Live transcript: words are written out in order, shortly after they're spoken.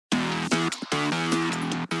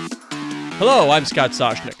Hello, I'm Scott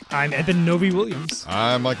Soshnick. I'm Eben Novy-Williams.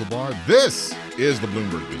 I'm Michael Barr. This is the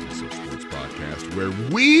Bloomberg Business of Sports podcast, where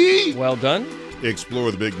we Well done. explore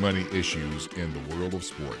the big money issues in the world of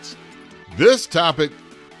sports. This topic,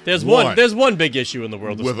 There's one big issue in the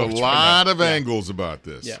world of with sports a lot right of angles about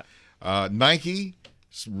this. Yeah. Nike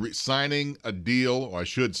signing a deal, or I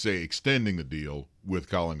should say extending the deal with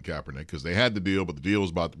Colin Kaepernick, because they had the deal, but the deal was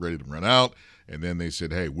about ready to run out. And then they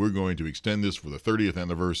said, hey, we're going to extend this for the 30th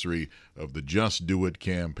anniversary of the Just Do It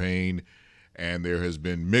campaign. And there has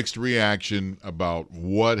been mixed reaction about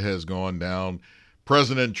what has gone down.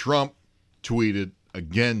 President Trump tweeted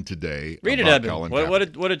again today Read about it, Eben. Colin What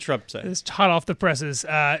Kaepernick. did Trump say? It's hot off the presses.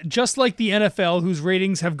 Just like the NFL, whose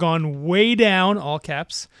ratings have gone way down, all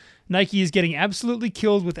caps, Nike is getting absolutely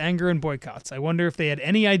killed with anger and boycotts. I wonder if they had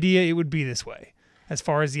any idea it would be this way. As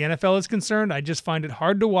far as the NFL is concerned, I just find it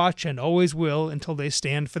hard to watch and always will until they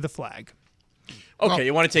stand for the flag. Okay,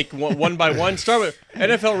 you want to take one by one? Start with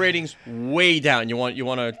NFL ratings way down. You want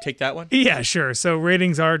to take that one? Yeah, sure. So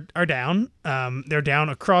ratings are down. They're down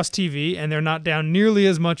across TV, and they're not down nearly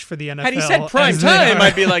as much for the NFL. Had he said prime time,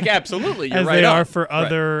 I'd be like, absolutely, you're as right they on. are for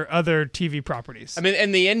other TV properties. I mean,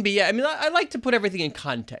 and the NBA, I like to put everything in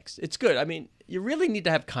context. It's good. I mean, you really need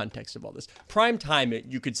to have context of all this. Prime time,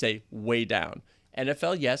 you could say way down.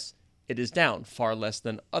 NFL, yes, it is down, far less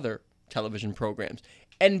than other television programs.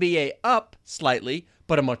 NBA up slightly,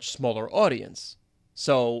 but a much smaller audience.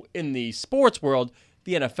 So in the sports world,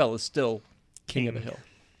 the NFL is still king of the hill.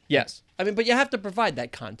 Yes. I mean, but you have to provide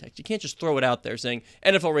that context. You can't just throw it out there saying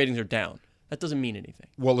NFL ratings are down. That doesn't mean anything.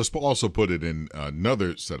 Well, let's also put it in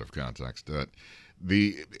another set of context. That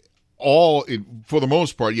for the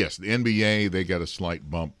most part, yes, the NBA, they got a slight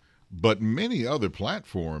bump. But many other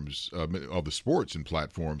platforms of the sports and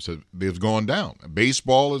platforms they've gone down.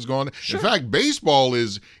 Baseball has gone. Sure. In fact, baseball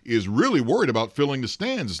is really worried about filling the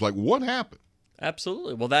stands. It's like, what happened?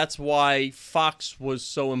 Absolutely. Well, that's why Fox was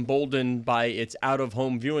so emboldened by its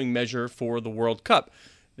out-of-home viewing measure for the World Cup.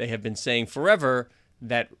 They have been saying forever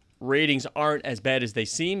that ratings aren't as bad as they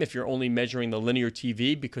seem if you're only measuring the linear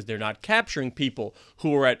TV, because they're not capturing people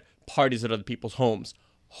who are at parties at other people's homes,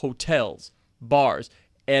 hotels, bars.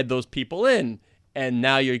 Add those people in, and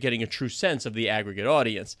now you're getting a true sense of the aggregate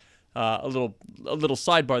audience. A little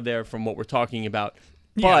sidebar there from what we're talking about,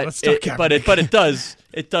 but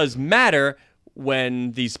it does matter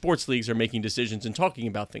when these sports leagues are making decisions and talking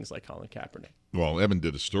about things like Colin Kaepernick. Well, Eben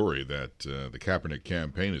did a story that the Kaepernick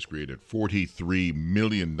campaign has created $43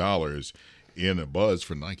 million in a buzz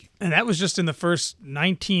for Nike, and that was just in the first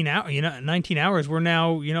 19 hours. 19 hours. We're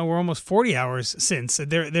now, we're almost 40 hours since.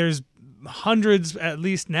 There's hundreds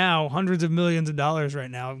of millions of dollars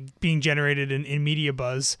right now being generated in media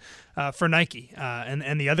buzz for Nike.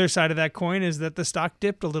 And the other side of that coin is that the stock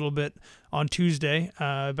dipped a little bit on Tuesday,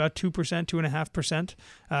 about 2%,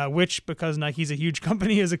 2.5%, which, because Nike's a huge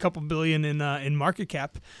company, is a couple billion in market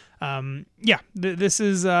cap. This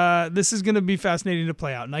is going to be fascinating to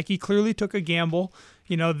play out. Nike clearly took a gamble.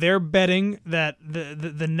 They're betting that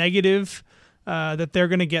the negative that they're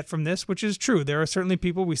going to get from this, which is true. There are certainly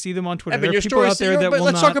people, we see them on Twitter. There are people out there that will not.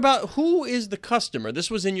 Let's talk about who is the customer. This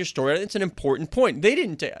was in your story. It's an important point.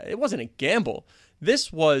 It wasn't a gamble.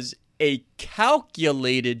 This was a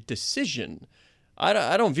calculated decision.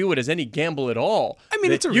 I don't view it as any gamble at all. I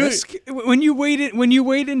mean, it's a risk when you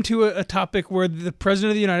wade into a topic where the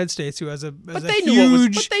president of the United States, who has a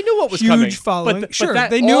huge following,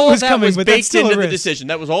 they knew it was coming, but that's still a risk. The decision.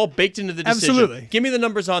 That was all baked into the decision. Absolutely. Give me the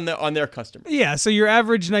numbers on their customer. Yeah, so your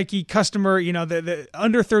average Nike customer, the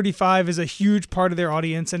under 35 is a huge part of their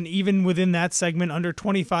audience, and even within that segment, under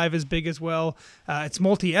 25 is big as well. It's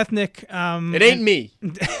multi-ethnic. It ain't me.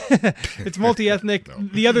 It's multi-ethnic. No.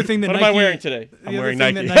 The other thing that what Nike, am I wearing today? I'm wearing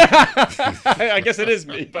Nike. I guess it is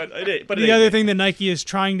me, but the other thing that Nike is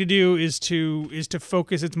trying to do is to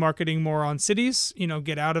focus its marketing more on cities.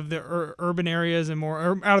 Get out of the urban areas and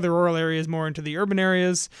out of the rural areas, more into the urban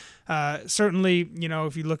areas. Certainly,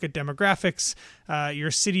 if you look at demographics,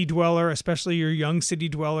 your city dweller, especially your young city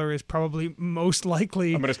dweller, is probably most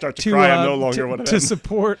likely. I'm going to start to cry. I'm no longer one of them.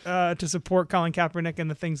 To support Colin Kaepernick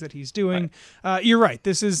and the things that he's doing. Right. You're right.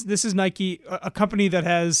 This is Nike, a company that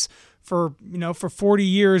has for 40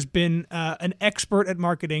 years been an expert at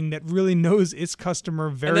marketing, that really knows its customer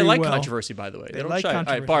very well. And they like controversy, by the way. They don't like shy.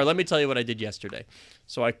 controversy. All right, Barr, let me tell you what I did yesterday.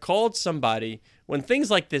 So I called somebody. When things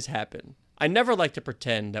like this happen, I never like to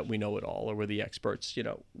pretend that we know it all or we're the experts.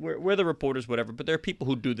 We're the reporters, whatever. But there are people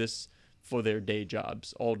who do this for their day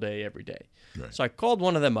jobs all day, every day. Right. So I called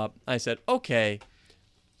one of them up. I said, okay,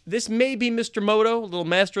 this may be Mr. Moto, a little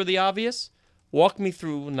master of the obvious. Walk me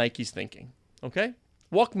through Nike's thinking, okay?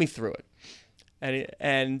 Walk me through it.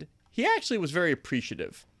 And he actually was very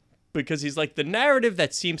appreciative because he's like, the narrative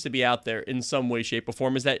that seems to be out there in some way, shape, or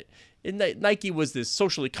form is that Nike was this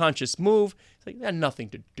socially conscious move. It's like, that had nothing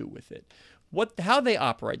to do with it. How they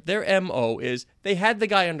operate, their MO is they had the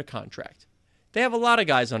guy under contract. They have a lot of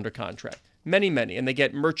guys under contract, many, and they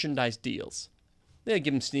get merchandise deals. They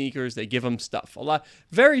give them sneakers, they give them stuff.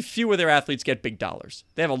 Very few of their athletes get big dollars.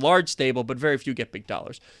 They have a large stable, but very few get big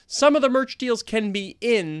dollars. Some of the merch deals can be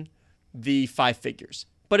in the 5 figures,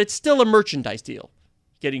 but it's still a merchandise deal.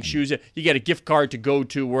 Getting shoes, you get a gift card to go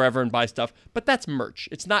to wherever and buy stuff, but that's merch.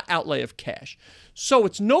 It's not outlay of cash. So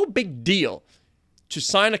it's no big deal to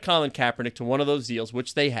sign a Colin Kaepernick to one of those deals,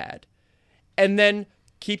 which they had, and then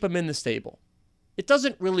keep him in the stable. It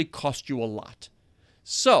doesn't really cost you a lot.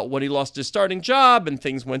 So when he lost his starting job and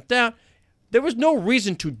things went down, there was no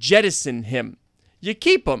reason to jettison him. You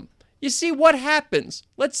keep him. You see what happens.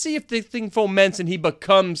 Let's see if the thing foments and he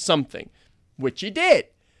becomes something, which he did,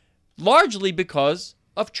 largely because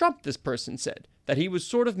of Trump, this person said, that he was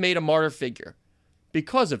sort of made a martyr figure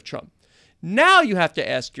because of Trump. Now you have to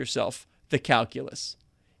ask yourself the calculus.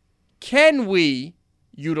 Can we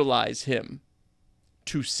utilize him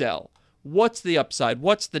to sell? What's the upside?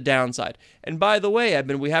 What's the downside? And by the way,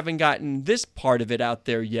 Eben, we haven't gotten this part of it out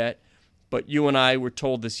there yet, but you and I were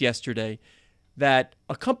told this yesterday, that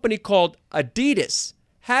a company called Adidas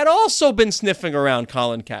had also been sniffing around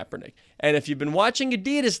Colin Kaepernick. And if you've been watching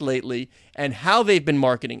Adidas lately and how they've been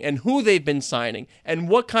marketing and who they've been signing and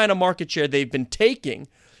what kind of market share they've been taking,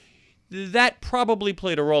 that probably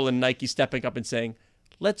played a role in Nike stepping up and saying,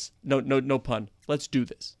 no pun, let's do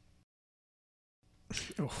this.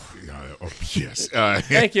 Yes.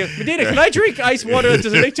 Thank you. Madena, can I drink ice water?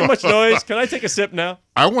 Does it make too much noise? Can I take a sip now?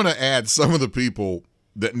 I want to add some of the people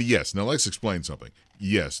that, yes, now let's explain something.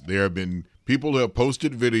 Yes, there have been people who have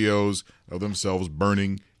posted videos of themselves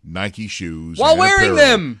burning Nike shoes while wearing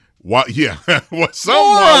apparel. them. Some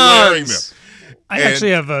while wearing them. I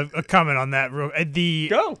actually have a comment on that.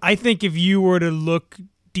 Go. I think if you were to look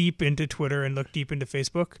deep into Twitter and look deep into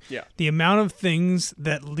Facebook, the amount of things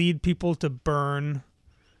that lead people to burn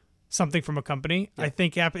something from a company, I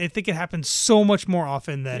think it happens so much more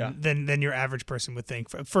often than your average person would think.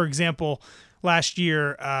 For example, last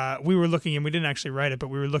year we were looking, and we didn't actually write it, but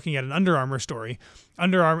we were looking at an Under Armour story.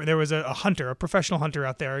 Under Armour, there was a hunter, a professional hunter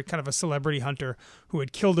out there, kind of a celebrity hunter, who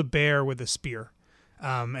had killed a bear with a spear.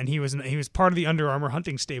 And he was part of the Under Armour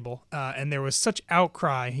hunting stable, and there was such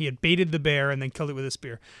outcry. He had baited the bear and then killed it with a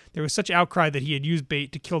spear. There was such outcry that he had used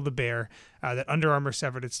bait to kill the bear that Under Armour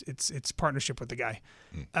severed its partnership with the guy.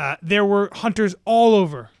 There were hunters all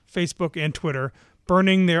over Facebook and Twitter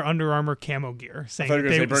burning their Under Armour camo gear, saying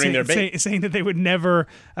that they would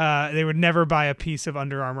never buy a piece of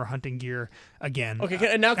Under Armour hunting gear again.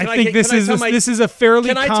 Okay, now this is a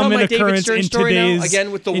fairly common occurrence in today's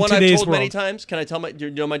again with the one I've told many times. Can I tell my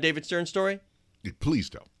David Stern story? Please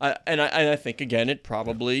tell. I think again it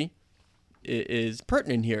probably is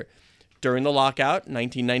pertinent here. During the lockout,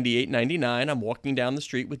 1998-99, I'm walking down the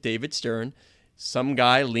street with David Stern. Some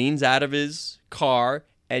guy leans out of his car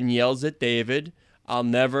and yells at David, "I'll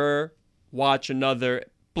never watch another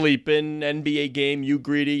bleeping NBA game, you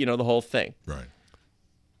greedy," the whole thing. Right.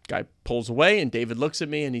 Guy pulls away, and David looks at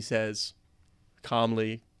me, and he says,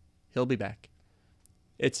 calmly, "He'll be back."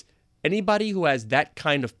 It's anybody who has that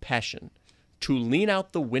kind of passion to lean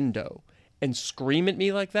out the window and scream at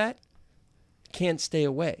me like that can't stay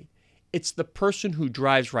away. It's the person who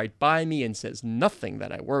drives right by me and says nothing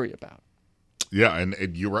that I worry about. Yeah,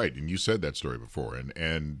 and you're right, and you said that story before,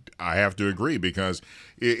 and I have to agree because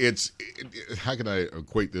it's how can I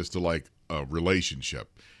equate this to like a relationship?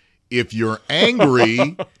 If you're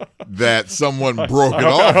angry that someone broke it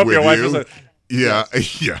off with you, yeah.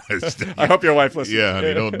 I hope your wife listens. Yeah,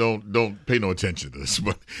 honey, don't pay no attention to this.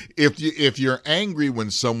 But if you're angry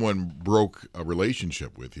when someone broke a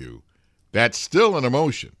relationship with you, that's still an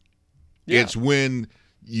emotion. Yeah. It's when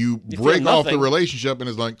you break off the relationship and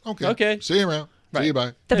it's like, okay, see you around. Right. See you,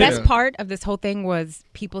 bye. The best part of this whole thing was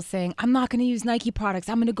people saying, "I'm not going to use Nike products.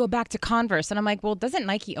 I'm going to go back to Converse." And I'm like, well, doesn't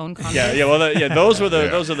Nike own Converse? Those are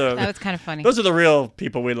the that was kind of funny. Those are the real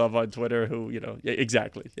people we love on Twitter who,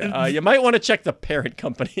 exactly. Yeah. You might want to check the parent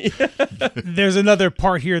company. There's another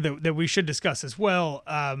part here that we should discuss as well.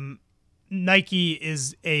 Nike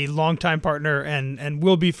is a longtime partner and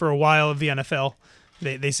will be for a while of the NFL.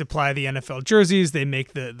 They supply the NFL jerseys. They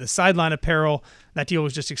make the sideline apparel. That deal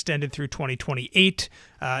was just extended through 2028.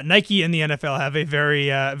 Nike and the NFL have a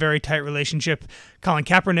very tight relationship. Colin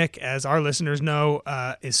Kaepernick, as our listeners know,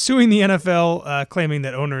 is suing the NFL, claiming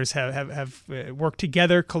that owners have worked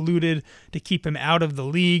together, colluded to keep him out of the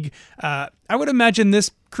league. I would imagine this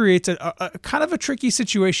creates a kind of a tricky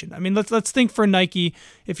situation. I mean, let's think for Nike.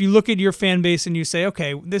 If you look at your fan base and you say,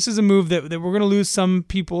 okay, this is a move that we're going to lose some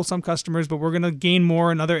people, some customers, but we're going to gain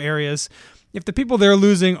more in other areas. If the people they're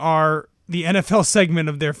losing are the NFL segment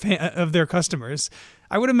of their customers,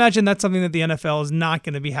 I would imagine that's something that the NFL is not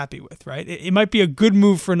going to be happy with, right? It might be a good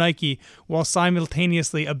move for Nike while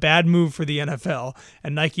simultaneously a bad move for the NFL,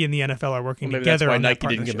 and Nike and the NFL are working together on that partnership. That's why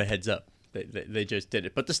Nike didn't give them a heads up. They just did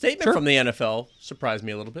it. But the statement from the NFL surprised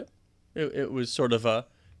me a little bit. It was sort of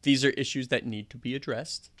these are issues that need to be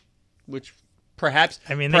addressed, which perhaps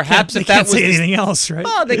they can't say anything else, right?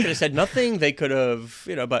 Well, they could have said nothing. They could have,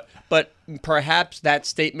 but perhaps that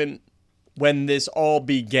statement when this all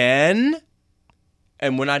began,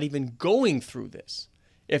 and we're not even going through this,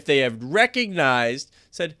 if they have recognized,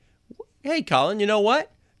 said, hey, Colin, you know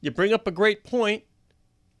what? You bring up a great point.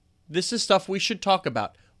 This is stuff we should talk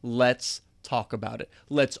about. Let's talk about it.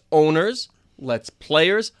 Let's owners, let's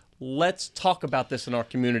players, let's talk about this in our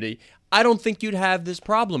community. I don't think you'd have this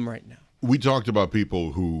problem right now. We talked about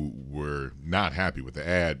people who were not happy with the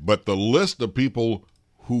ad, but the list of people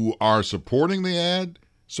who are supporting the ad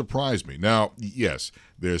surprised me. Now, yes,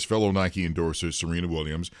 there's fellow Nike endorser Serena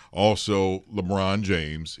Williams. Also, LeBron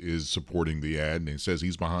James is supporting the ad, and he says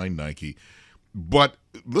he's behind Nike. But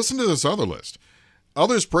listen to this other list.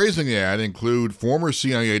 Others praising the ad include former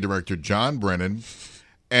CIA Director John Brennan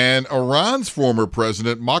and Iran's former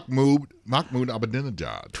president Mahmoud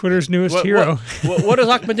Ahmadinejad. Twitter's newest hero. What does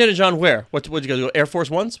Ahmadinejad wear? What'd you go Air Force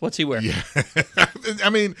Ones? What's he wear? Yeah. I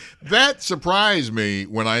mean, that surprised me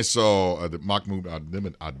when I saw Mahmoud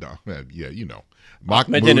Ahmadinejad. Yeah, you know.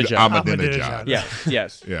 Ahmadinejad. Yeah,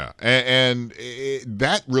 yes. Yeah, and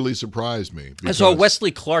that really surprised me. I saw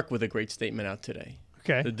Wesley Clark with a great statement out today.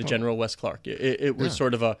 Okay. The General Wes Clark. It was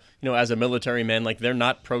sort of as a military man, like they're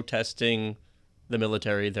not protesting the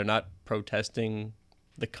military. They're not protesting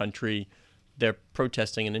the country. They're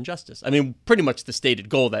protesting an injustice. I mean, pretty much the stated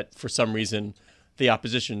goal that for some reason the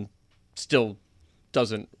opposition still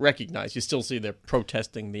doesn't recognize. You still see they're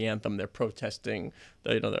protesting the anthem. They're protesting,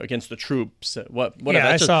 they're against the troops. Whatever. Yeah,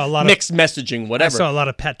 I saw a lot of mixed messaging. Whatever. I saw a lot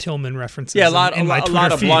of Pat Tillman references. Yeah, a lot of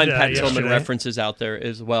blind Pat yesterday. Tillman references out there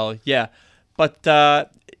as well. Yeah, but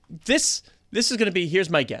this is going to be. Here's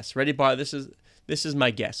my guess. Ready, Barr? This is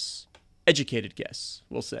my guess. Educated guess,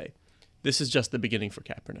 we'll say. This is just the beginning for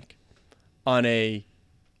Kaepernick.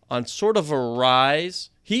 On sort of a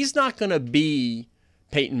rise. He's not going to be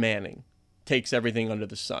Peyton Manning. Takes everything under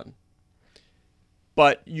the sun.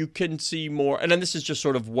 But you can see more, and then this is just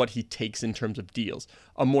sort of what he takes in terms of deals,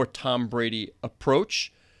 a more Tom Brady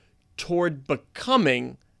approach toward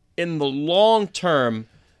becoming, in the long term,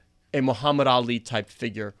 a Muhammad Ali type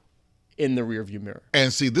figure in the rearview mirror.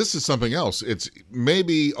 And see, this is something else. It's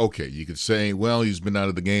maybe, okay, you could say, well, he's been out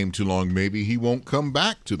of the game too long. Maybe he won't come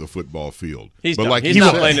back to the football field. He's done. He's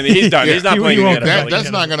not playing. He's done. He's not playing in the NFL.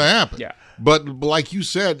 That's not going to happen. Yeah. But like you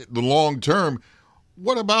said, the long term,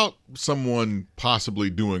 what about someone possibly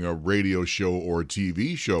doing a radio show or a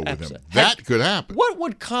TV show with him? That could happen. What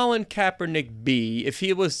would Colin Kaepernick be if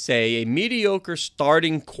he was, say, a mediocre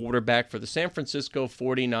starting quarterback for the San Francisco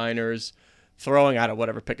 49ers, throwing out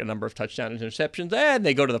whatever, pick a number of touchdowns and interceptions, and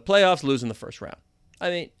they go to the playoffs, lose in the first round? I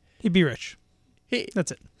mean, he'd be rich.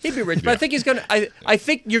 That's it. He'd be rich, but I think he's gonna. I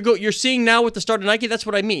think you're seeing now with the start of Nike. That's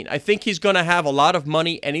what I mean. I think he's gonna have a lot of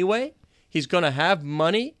money anyway. He's gonna have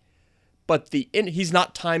money, but he's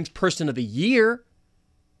not Times Person of the Year,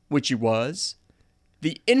 which he was.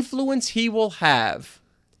 The influence he will have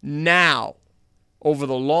now over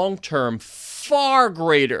the long term far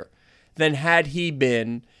greater than had he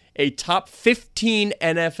been a top 15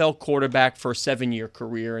 NFL quarterback for a 7-year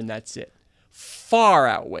career, and that's it. Far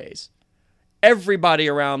outweighs. Everybody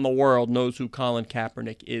around the world knows who Colin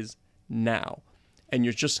Kaepernick is now. And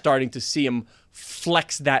you're just starting to see him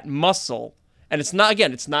flex that muscle. And it's not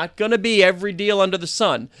going to be every deal under the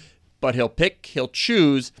sun, but he'll pick, he'll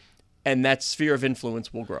choose, and that sphere of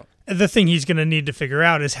influence will grow. The thing he's going to need to figure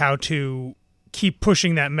out is how to keep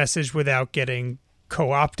pushing that message without getting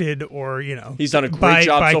co-opted or, He's done a great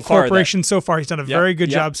job so far. By corporations so far. He's done a very good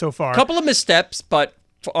job so far. A couple of missteps, but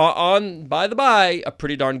by the by, a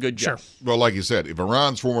pretty darn good job. Sure. Well, like you said, if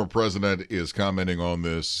Iran's former president is commenting on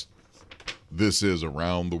this is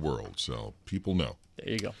around the world, so people know.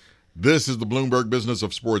 There you go. This is the Bloomberg Business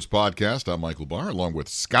of Sports podcast. I'm Michael Barr, along with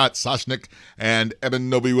Scott Soshnick and Eben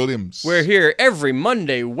Novy-Williams. We're here every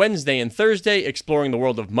Monday, Wednesday, and Thursday exploring the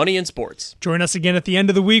world of money and sports. Join us again at the end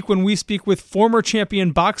of the week when we speak with former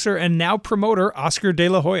champion boxer and now promoter Oscar De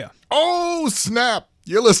La Hoya. Oh, snap!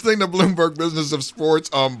 You're listening to Bloomberg Business of Sports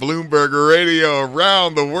on Bloomberg Radio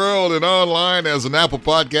around the world and online as an Apple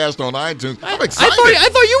podcast on iTunes. I'm excited. I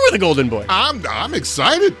thought you were the golden boy. I'm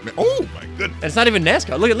excited. Oh, my goodness. And it's not even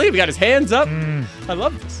NASCAR. Look, he got his hands up. I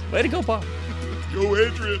love this. Way to go, Bob. Go,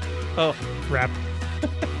 Adrian. Oh, Crap.